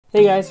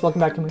Hey guys, welcome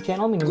back to my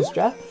channel. My name is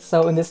Jeff.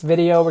 So in this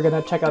video, we're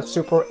gonna check out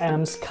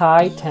SuperM's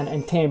Kai, Ten,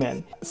 and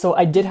Taemin. So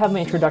I did have my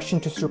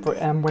introduction to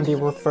SuperM when they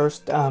were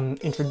first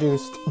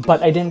introduced,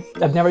 but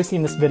I've never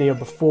seen this video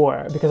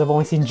before because I've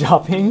only seen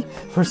Jopping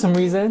for some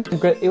reason.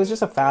 It was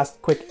just a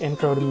fast, quick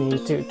intro to me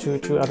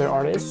to other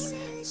artists.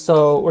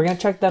 So we're gonna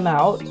check them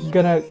out.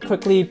 Gonna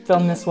quickly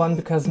film this one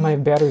because my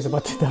battery's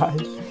about to die.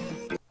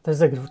 There's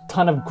like a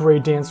ton of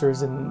great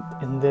dancers in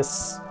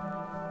this.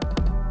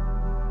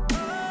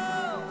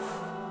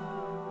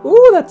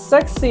 Ooh, that's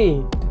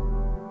sexy!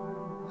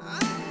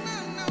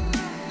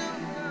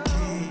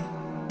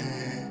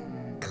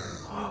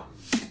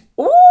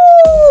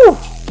 Ooh!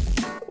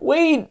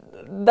 Wait,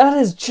 that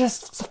is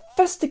just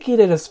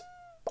sophisticated as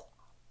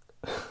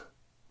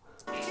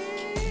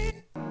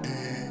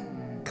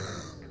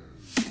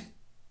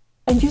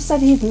And you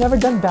said he's never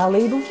done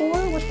ballet before?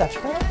 What the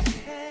heck?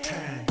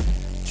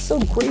 So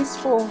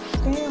graceful.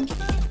 Damn.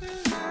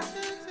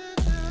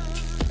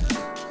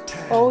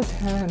 Oh,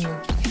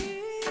 10.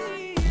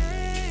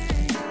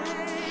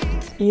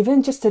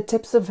 Even just the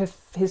tips of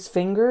his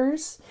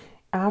fingers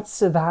adds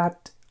to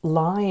that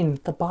line,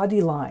 the body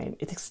line.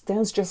 It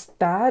extends just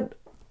that.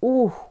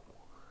 Ooh.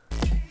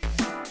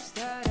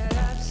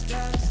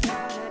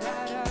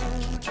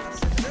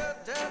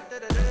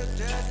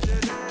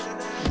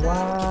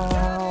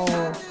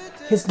 Wow.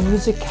 His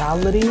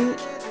musicality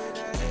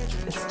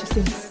is just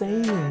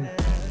insane.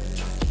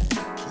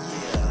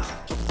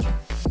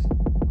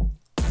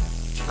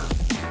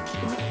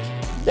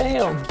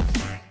 Damn.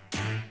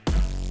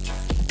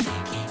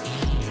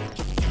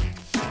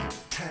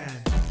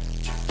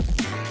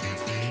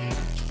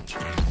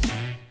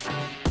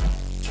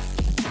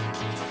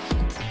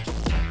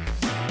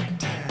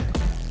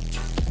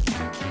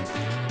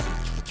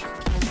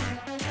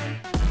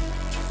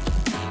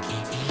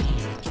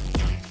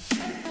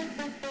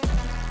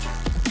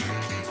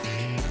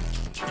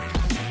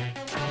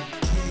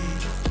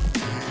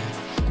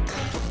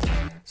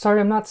 Sorry,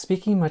 I'm not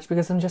speaking much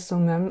because I'm just so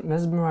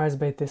mesmerized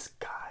by this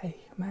guy.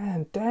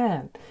 Man,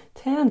 Dan,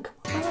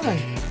 come on.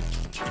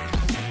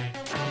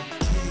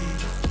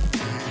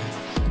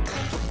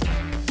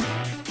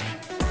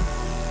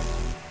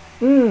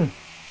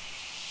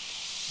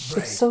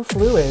 It's so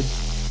fluid.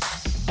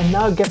 And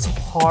now it gets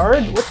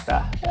hard? What the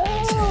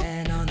hell?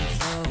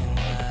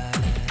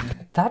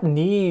 That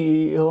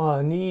knee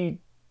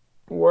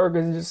work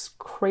is just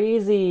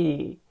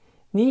crazy.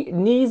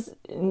 Knees,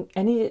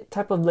 any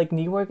type of like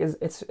knee work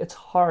it's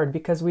hard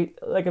because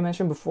like I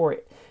mentioned before,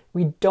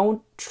 we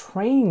don't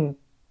train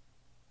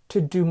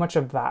to do much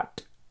of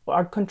that.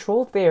 Our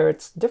control there,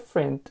 it's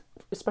different,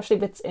 especially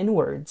if it's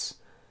inwards.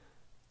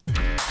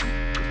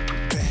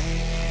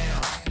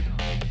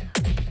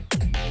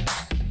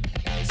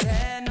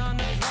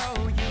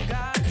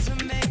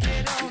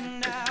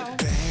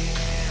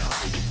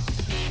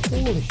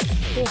 Holy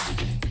shit.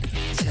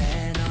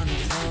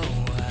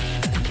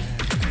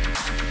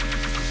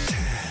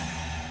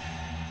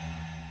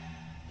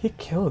 He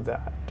killed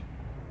that.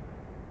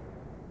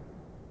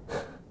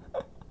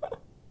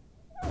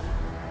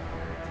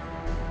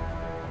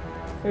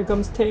 Here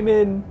comes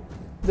Taemin.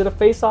 Is it a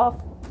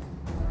face-off?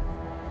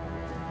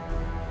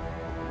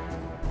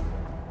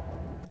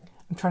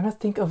 I'm trying to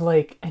think of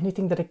like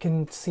anything that I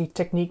can see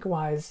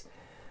technique-wise.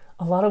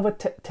 A lot of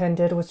what Ten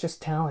did was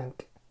just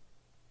talent.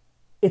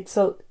 It's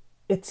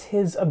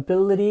his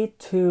ability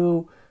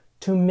to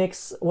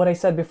mix what I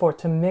said before,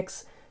 to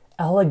mix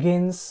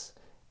elegance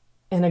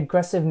and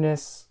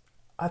aggressiveness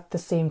at the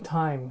same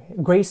time.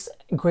 Grace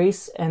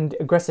and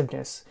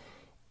aggressiveness.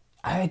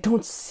 I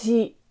don't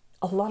see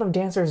a lot of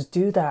dancers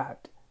do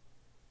that.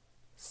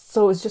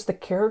 So it's just the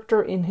character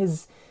in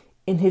his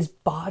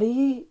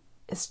body.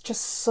 It's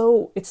just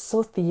so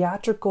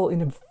theatrical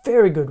in a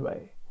very good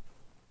way.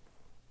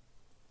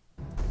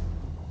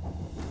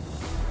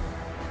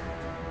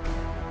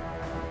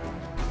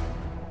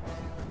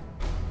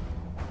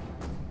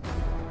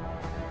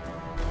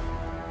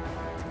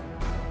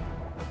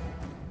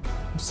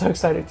 So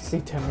excited to see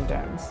Taemin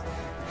dance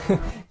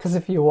because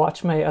if you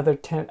watch my other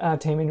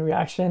Taemin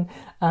reaction,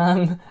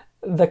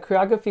 the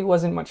choreography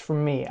wasn't much for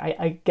me.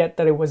 I get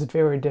that it was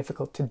very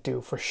difficult to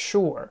do for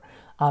sure,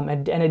 and I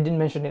didn't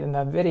mention it in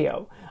that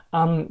video,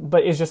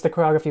 but it's just the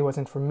choreography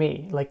wasn't for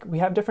me. Like, we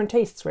have different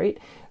tastes, right?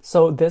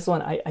 So this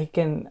one I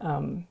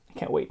can't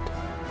wait.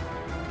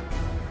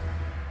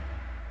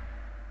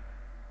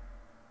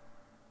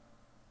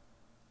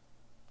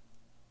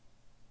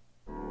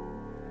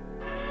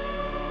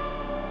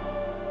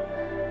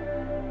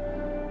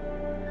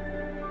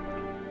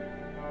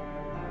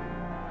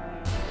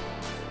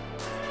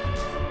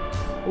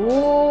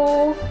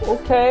 Ooh,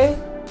 okay.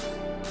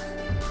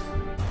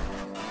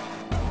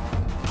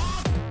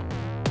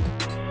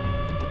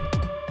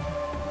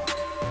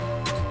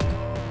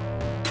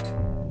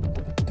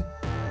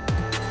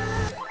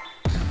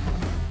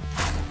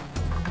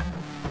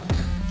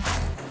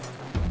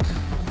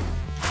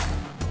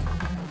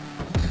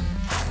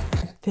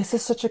 This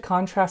is such a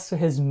contrast to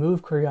his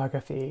move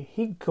choreography.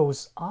 He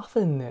goes off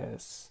in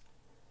this.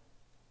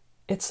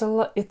 It's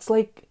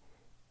like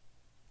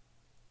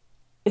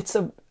it's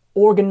a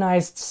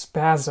organized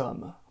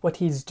spasm, what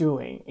he's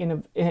doing,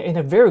 in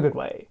a very good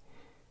way.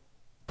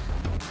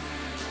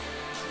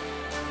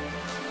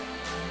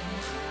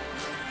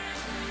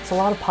 It's a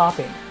lot of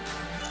popping.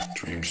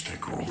 Dreams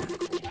take over.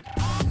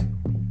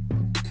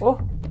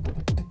 Oh,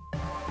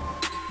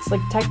 it's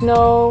like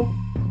techno.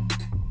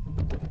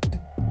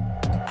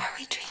 Are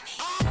we dreaming?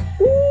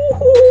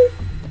 Ooh.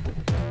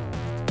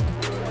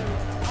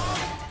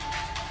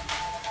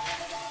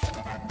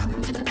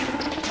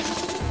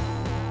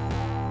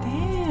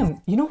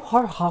 Damn, you know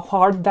how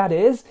hard that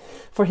is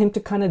for him to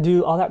kind of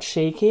do all that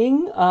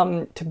shaking.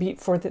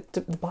 For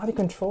the body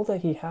control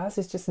that he has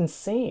is just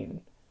insane.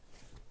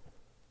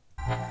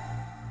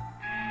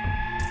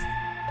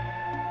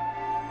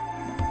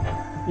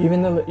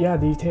 Even the, yeah,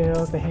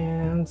 details, the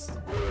hands.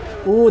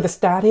 Ooh, the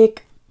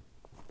static.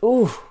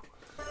 Ooh.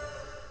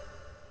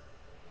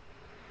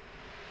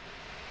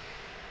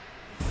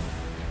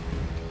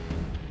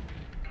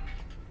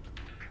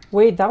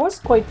 Wait, that was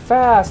quite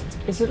fast.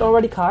 Is it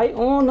already Kai?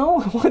 Oh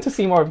no, I want to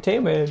see more of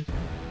Taemin.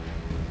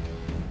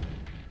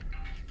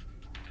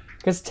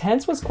 Because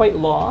Tense was quite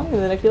long, and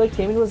then I feel like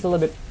Taemin was a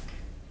little bit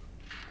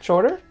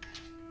shorter.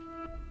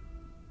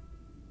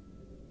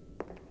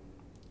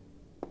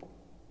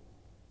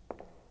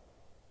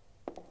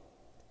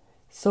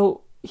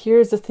 So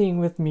here's the thing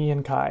with me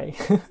and Kai.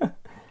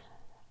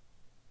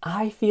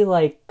 I feel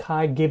like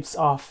Kai gives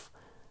off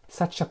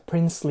such a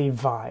princely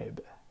vibe.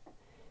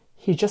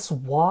 He just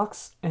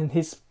walks and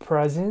his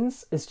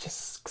presence is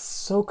just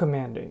so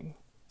commanding.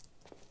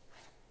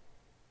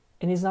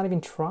 And he's not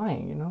even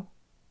trying, you know?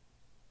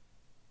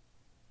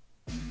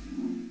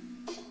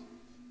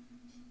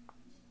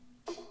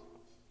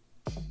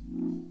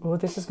 Oh,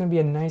 this is gonna be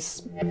a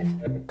nice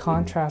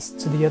contrast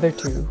to the other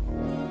two.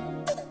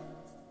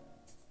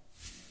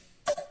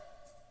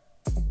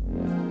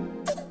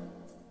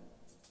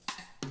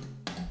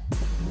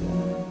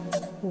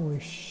 Holy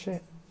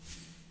shit.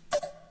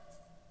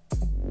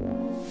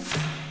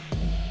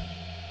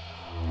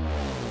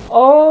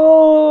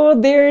 Oh,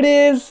 there it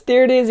is.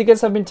 There it is. You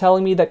guys have been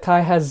telling me that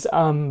Kai has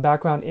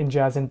background in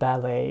jazz and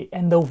ballet,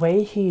 and the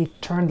way he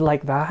turned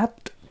like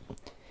that,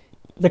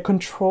 the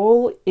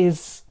control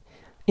is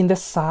in the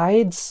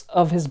sides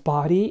of his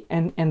body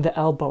and the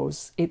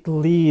elbows. It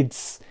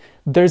leads.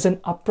 There's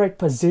an upright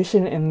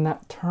position in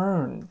that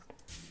turn.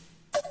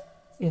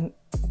 In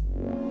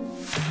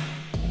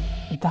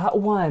that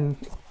one,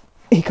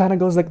 he kind of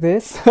goes like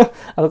this.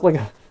 I look like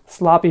a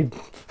sloppy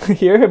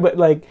here, but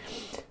like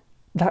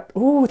that.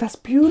 Ooh, that's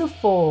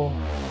beautiful.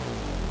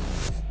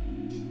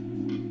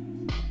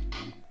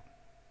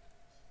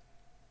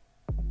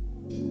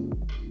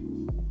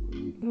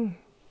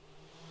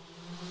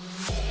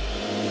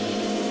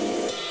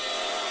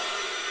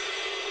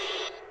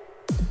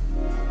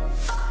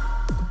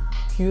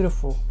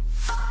 Beautiful.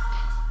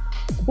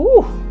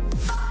 Ooh.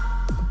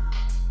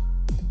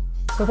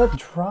 So that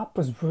drop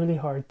was really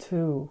hard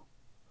too.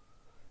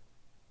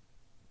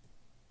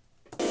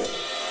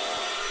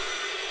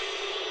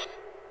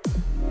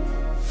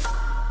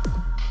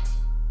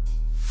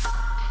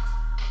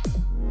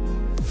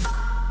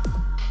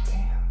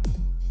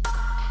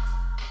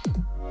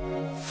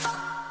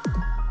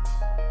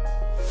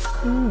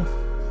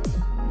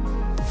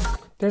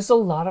 There's a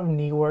lot of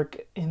knee work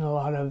in a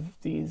lot of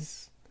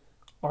these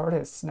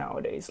artists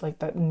nowadays, like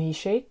that knee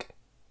shake.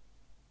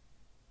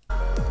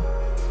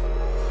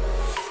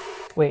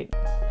 Wait,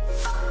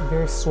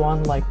 very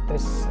swan-like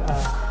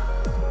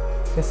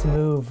this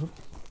move.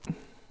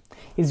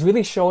 He's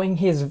really showing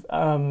his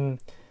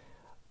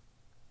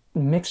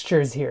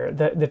mixtures here,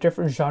 the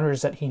different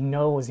genres that he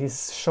knows.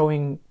 He's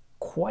showing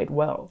quite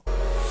well,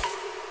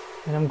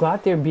 and I'm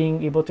glad they're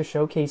being able to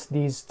showcase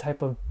these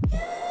type of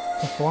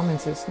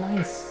performances.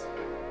 Nice.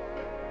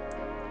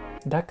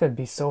 That could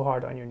be so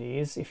hard on your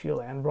knees if you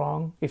land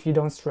wrong, if you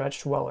don't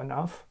stretch well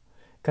enough,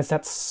 because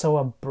that's so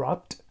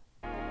abrupt.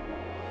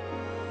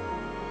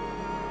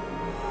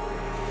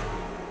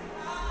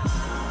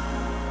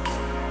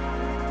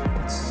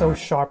 It's so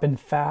sharp and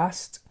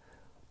fast.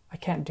 I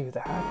can't do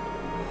that.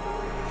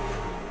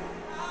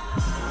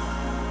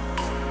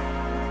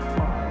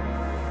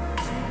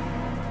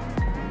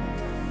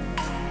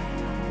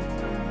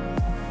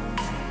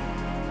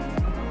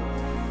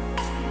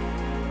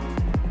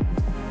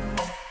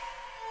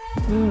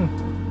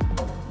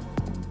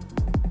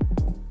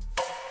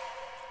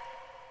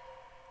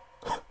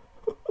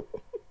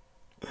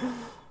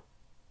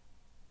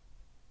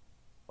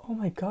 Oh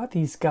my god,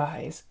 these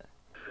guys.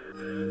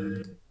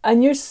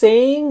 And you're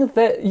saying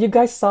that you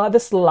guys saw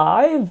this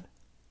live?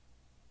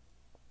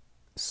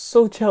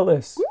 So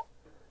jealous.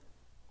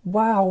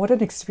 Wow, what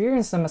an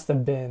experience that must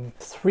have been.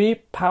 3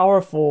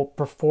 powerful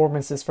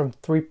performances from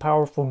 3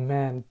 powerful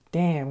men.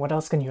 Damn, what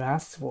else can you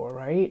ask for,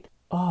 right?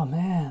 Oh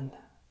man,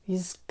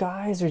 these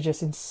guys are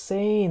just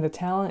insane. The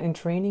talent and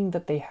training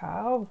that they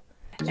have.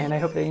 And I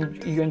hope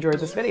that you enjoyed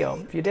this video.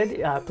 If you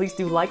did, please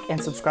do like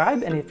and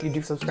subscribe. And if you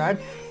do subscribe,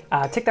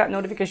 tick that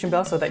notification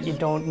bell so that you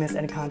don't miss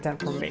any content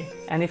from me.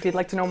 And if you'd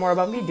like to know more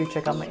about me, do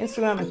check out my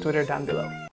Instagram and Twitter down below.